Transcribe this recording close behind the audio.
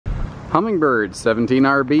Hummingbird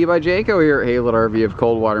 17RB by Jayco here at Haylet RV of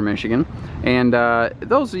Coldwater, Michigan. And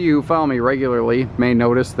those of you who follow me regularly may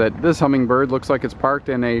notice that this Hummingbird looks like it's parked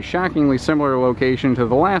in a shockingly similar location to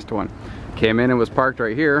the last one. Came in and was parked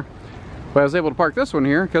right here, but I was able to park this one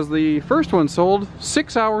here because the first one sold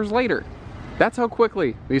 6 hours later. That's how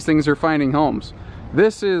quickly these things are finding homes.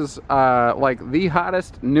 This is like the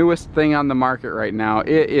hottest, newest thing on the market right now.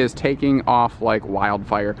 It is taking off like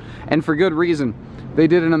wildfire, and for good reason. They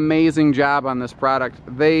did an amazing job on this product.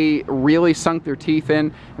 They really sunk their teeth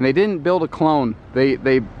in, and they didn't build a clone. They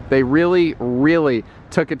really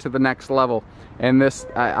took it to the next level. And this,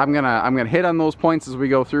 I'm gonna hit on those points as we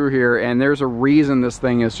go through here. And there's a reason this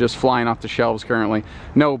thing is just flying off the shelves currently.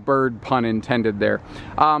 No bird pun intended there.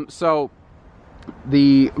 So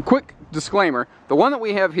the quick disclaimer, the one that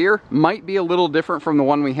we have here might be a little different from the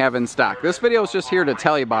one we have in stock. This video is just here to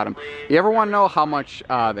tell you about them. You ever want to know how much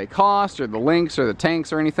they cost, or the links, or the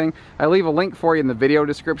tanks, or anything? I leave a link for you in the video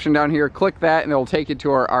description down here. Click that and it'll take you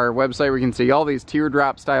to our website where you can see all these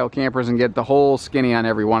teardrop style campers and get the whole skinny on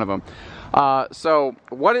every one of them. So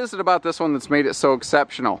what is it about this one that's made it so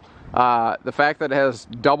exceptional? The fact that it has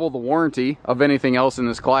double the warranty of anything else in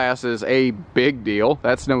this class is a big deal.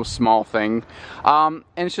 That's no small thing. And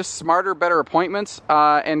it's just smarter, better appointments,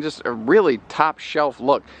 and just a really top shelf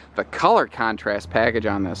look. The color contrast package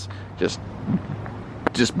on this, just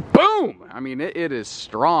boom! I mean, it is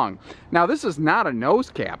strong. Now, this is not a nose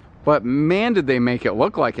cap, but man, did they make it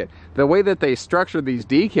look like it. The way that they structured these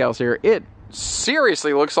decals here, it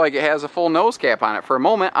seriously looks like it has a full nose cap on it. For a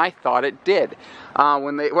moment, I thought it did.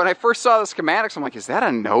 When I first saw the schematics, I'm like, is that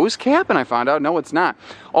a nose cap? And I found out, no, it's not.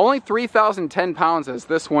 Only 3,010 pounds as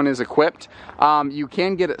this one is equipped. You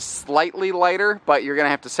can get it slightly lighter, but you're going to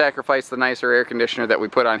have to sacrifice the nicer air conditioner that we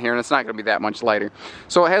put on here, and it's not going to be that much lighter.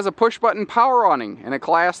 So it has a push-button power awning in a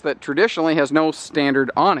class that traditionally has no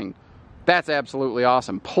standard awning. That's absolutely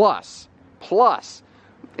awesome. Plus,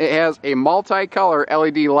 it has a multi-color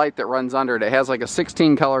LED light that runs under it. It has like a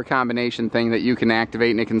 16 color combination thing that you can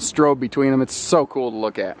activate, and it can strobe between them. It's so cool to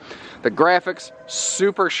look at. The graphics,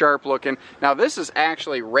 super sharp looking. Now this is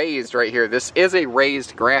actually raised right here. This is a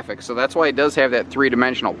raised graphic, so that's why it does have that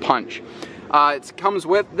three-dimensional punch. It comes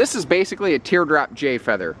with, this is basically a teardrop Jay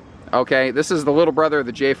Feather. Okay, this is the little brother of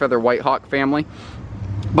the Jay Feather White Hawk family.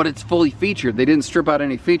 But it's fully featured. They didn't strip out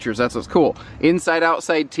any features. That's what's cool. Inside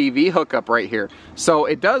outside TV hookup right here. So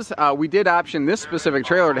it does, we did option this specific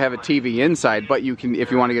trailer to have a TV inside, but you can, if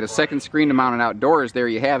you want to get a second screen to mount it outdoors, there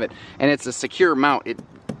you have it. And it's a secure mount. It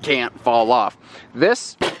can't fall off.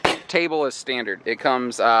 This table is standard. It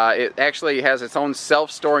comes, it actually has its own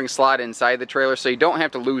self-storing slot inside the trailer, so you don't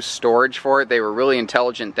have to lose storage for it. They were really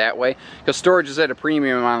intelligent that way, because storage is at a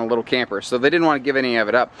premium on a little camper, so they didn't want to give any of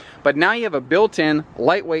it up. But now you have a built-in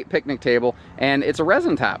lightweight picnic table, and it's a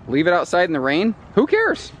resin top. Leave it outside in the rain, who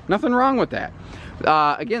cares? Nothing wrong with that.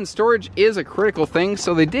 Again, storage is a critical thing,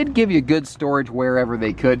 so they did give you good storage wherever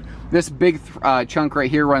they could. This big chunk right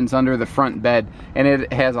here runs under the front bed, and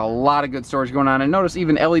it has a lot of good storage going on. And notice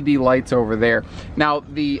even LED lights over there. Now,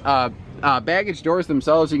 the baggage doors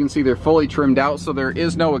themselves, you can see they're fully trimmed out, so there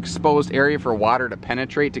is no exposed area for water to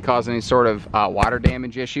penetrate to cause any sort of water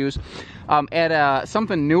damage issues.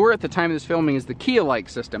 Something newer at the time of this filming is the key-alike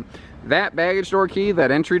system. That baggage door key, that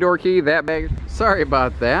entry door key, that baggage... Sorry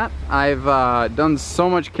about that. I've done so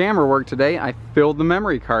much camera work today, I filled the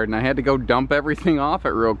memory card and I had to go dump everything off it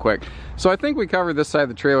real quick. So I think we covered this side of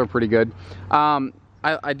the trailer pretty good.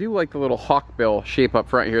 I do like the little hawkbill shape up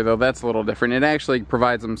front here, though. That's a little different. It actually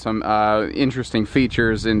provides them some interesting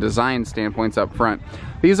features and design standpoints up front.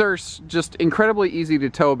 These are just incredibly easy to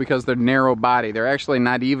tow because they're narrow body. They're actually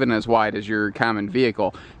not even as wide as your common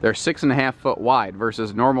vehicle. They're 6.5 foot wide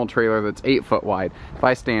versus a normal trailer that's 8 foot wide. If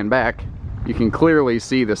I stand back, you can clearly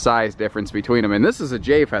see the size difference between them. And this is a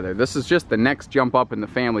Jay Feather. This is just the next jump up in the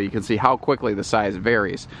family. You can see how quickly the size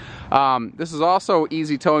varies. This is also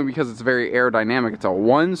easy towing because it's very aerodynamic. It's a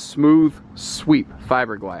one smooth sweep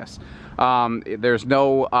fiberglass. There's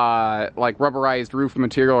no like rubberized roof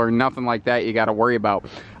material or nothing like that you got to worry about.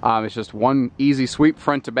 It's just one easy sweep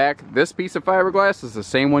front to back. This piece of fiberglass is the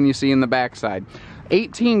same one you see in the backside.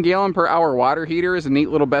 18 gallon per hour water heater is a neat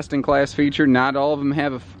little best-in-class feature. Not all of them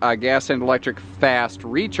have a gas and electric fast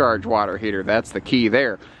recharge water heater. That's the key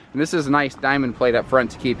there. And this is a nice diamond plate up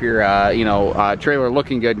front to keep your trailer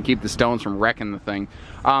looking good and keep the stones from wrecking the thing.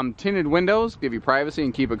 Tinted windows give you privacy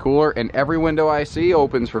and keep it cooler, and every window I see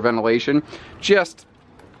opens for ventilation. Just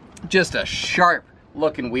a sharp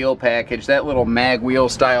looking wheel package. That little mag wheel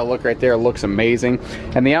style look right there looks amazing.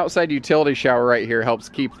 And the outside utility shower right here helps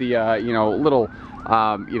keep the little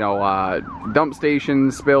dump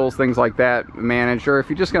stations, spills, things like that managed. Or if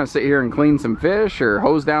you're just going to sit here and clean some fish or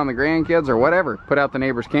hose down the grandkids or whatever, put out the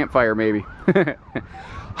neighbor's campfire maybe.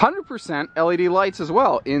 100% LED lights as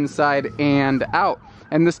well, inside and out.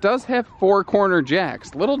 And this does have 4-corner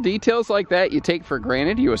jacks. Little details like that you take for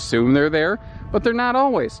granted, you assume they're there, but they're not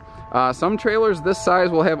always. Some trailers this size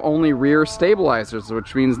will have only rear stabilizers,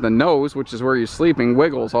 which means the nose, which is where you're sleeping,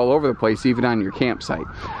 wiggles all over the place, even on your campsite.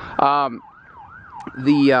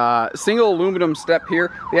 The single aluminum step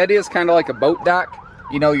here, the idea is kind of like a boat dock.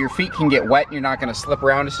 You know, your feet can get wet and you're not going to slip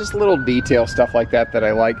around. It's just little detail stuff like that that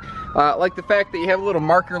I like. Like the fact that you have a little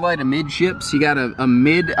marker light amidships. You got a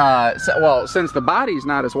mid, well, since the body's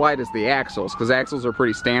not as wide as the axles, because axles are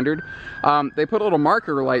pretty standard, they put a little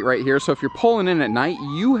marker light right here, so if you're pulling in at night,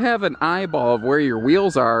 you have an eyeball of where your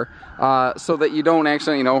wheels are, so that you don't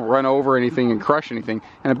actually, run over anything and crush anything.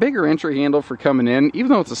 And a bigger entry handle for coming in, even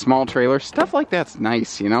though it's a small trailer, stuff like that's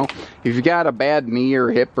nice, If you've got a bad knee or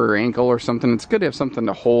hip or ankle or something, it's good to have something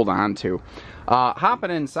to hold on to.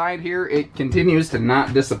 Hopping inside here, it continues to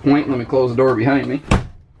not disappoint. Let me close the door behind me.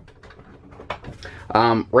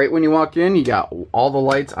 Right when you walk in, you got all the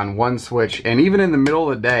lights on one switch, and even in the middle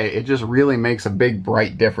of the day, it just really makes a big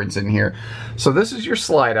bright difference in here. So this is your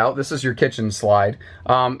slide out. This is your kitchen slide.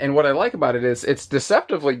 And what I like about it is it's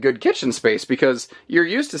deceptively good kitchen space, because you're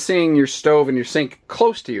used to seeing your stove and your sink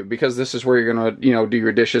close to you, because this is where you're gonna, do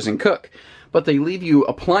your dishes and cook. But they leave you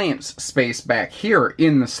appliance space back here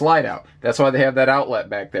in the slide out. That's why they have that outlet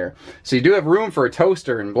back there. So you do have room for a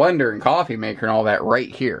toaster and blender and coffee maker and all that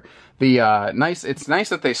right here. It's nice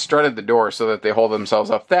that they strutted the door so that they hold themselves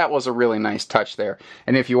up. That was a really nice touch there.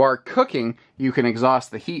 And if you are cooking, you can exhaust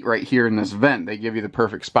the heat right here in this vent. They give you the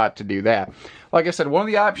perfect spot to do that. Like I said, one of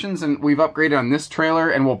the options, and we've upgraded on this trailer,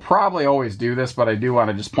 and we'll probably always do this, but I do want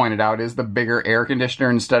to just point it out, is the bigger air conditioner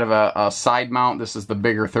instead of a side mount. This is the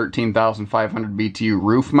bigger 13,500 BTU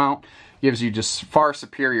roof mount. Gives you just far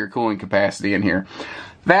superior cooling capacity in here.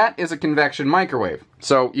 That is a convection microwave.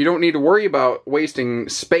 So you don't need to worry about wasting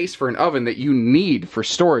space for an oven that you need for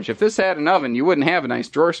storage. If this had an oven, you wouldn't have a nice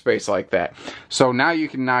drawer space like that. So now you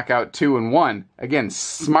can knock out 2 in 1. Again,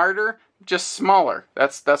 smarter, just smaller.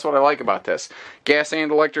 That's what I like about this. Gas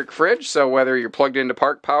and electric fridge, so whether you're plugged into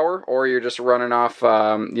park power or you're just running off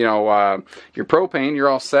your propane, you're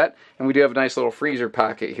all set. And we do have a nice little freezer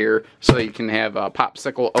pocket here so that you can have a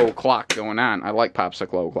popsicle o'clock going on. I like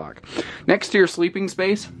popsicle o'clock. Next to your sleeping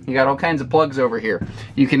space, you got all kinds of plugs over here.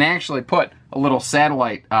 You can actually put a little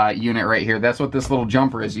satellite unit right here. That's what this little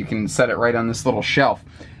jumper is. You can set it right on this little shelf.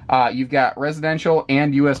 You've got residential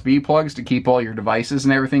and USB plugs to keep all your devices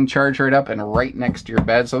and everything charged right up and right next to your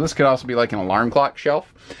bed. So this could also be like an alarm clock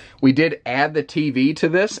shelf. We did add the TV to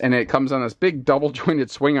this, and it comes on this big double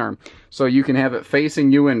jointed swing arm. So you can have it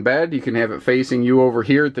facing you in bed. You can have it facing you over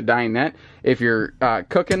here at the dinette. If you're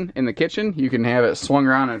cooking in the kitchen, you can have it swung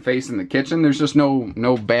around and facing the kitchen. There's just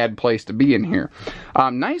no bad place to be in here.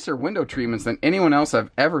 Nicer window treatments than anyone else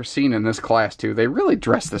I've ever seen in this class too. They really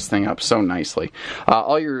dress this thing up so nicely.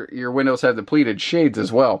 All your windows have the pleated shades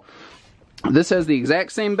as well. This has the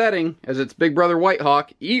exact same bedding as its big brother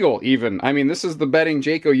Whitehawk, Eagle even. I mean, this is the bedding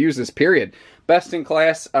Jayco uses, period. Best in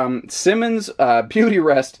class. Simmons Beauty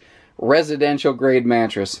Rest residential grade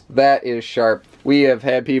mattress. That is sharp. We have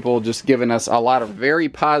had people just giving us a lot of very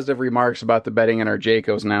positive remarks about the bedding in our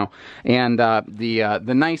Jaycos now. And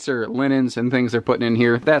the nicer linens and things they're putting in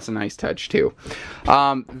here, that's a nice touch too.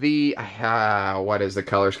 What is the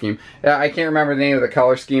color scheme? I can't remember the name of the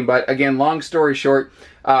color scheme, but again, long story short,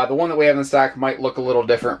 the one that we have in stock might look a little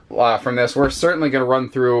different from this. We're certainly going to run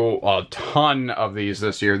through a ton of these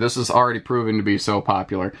this year. This is already proven to be so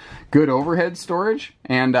popular. Good overhead storage,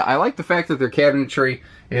 and I like the fact that their cabinetry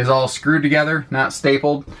is all screwed together, not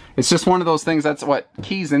stapled. It's just one of those things that's what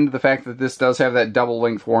keys into the fact that this does have that double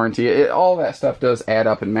length warranty. All that stuff does add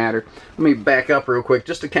up and matter. Let me back up real quick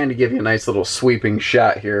just to kind of give you a nice little sweeping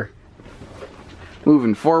shot here.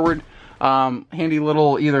 Moving forward. Handy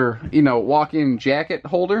little either, walk-in jacket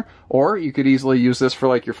holder, or you could easily use this for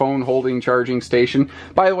like your phone holding charging station.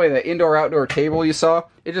 By the way, that indoor-outdoor table you saw,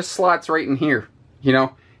 it just slots right in here.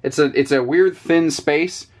 It's a weird thin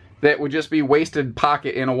space that would just be wasted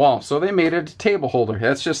pocket in a wall. So they made it a table holder.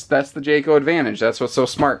 That's the Jayco advantage. That's what's so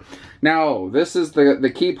smart. Now, this is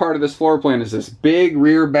the key part of this floor plan is this big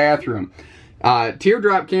rear bathroom.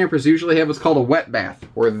 Teardrop campers usually have what's called a wet bath,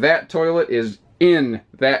 where that toilet is in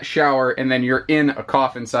that shower, and then you're in a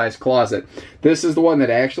coffin-sized closet. This is the one that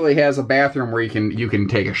actually has a bathroom where you can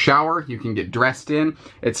take a shower, you can get dressed in.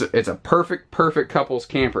 It's a perfect couples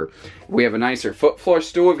camper. We have a nicer foot floor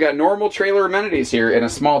stool. We've got normal trailer amenities here in a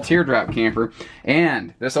small teardrop camper,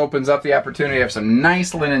 and this opens up the opportunity to have some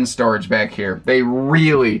nice linen storage back here. They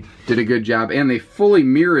really did a good job, and they fully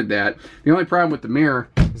mirrored that. The only problem with the mirror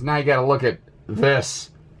is now you got to look at this.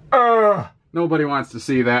 Nobody wants to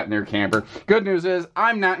see that in their camper. Good news is,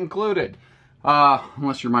 I'm not included.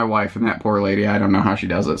 Unless you're my wife, and that poor lady, I don't know how she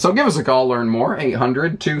does it. So give us a call, learn more,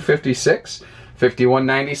 800-256-5196.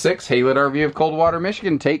 Haylet RV of Coldwater,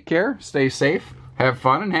 Michigan. Take care, stay safe, have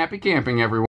fun, and happy camping, everyone.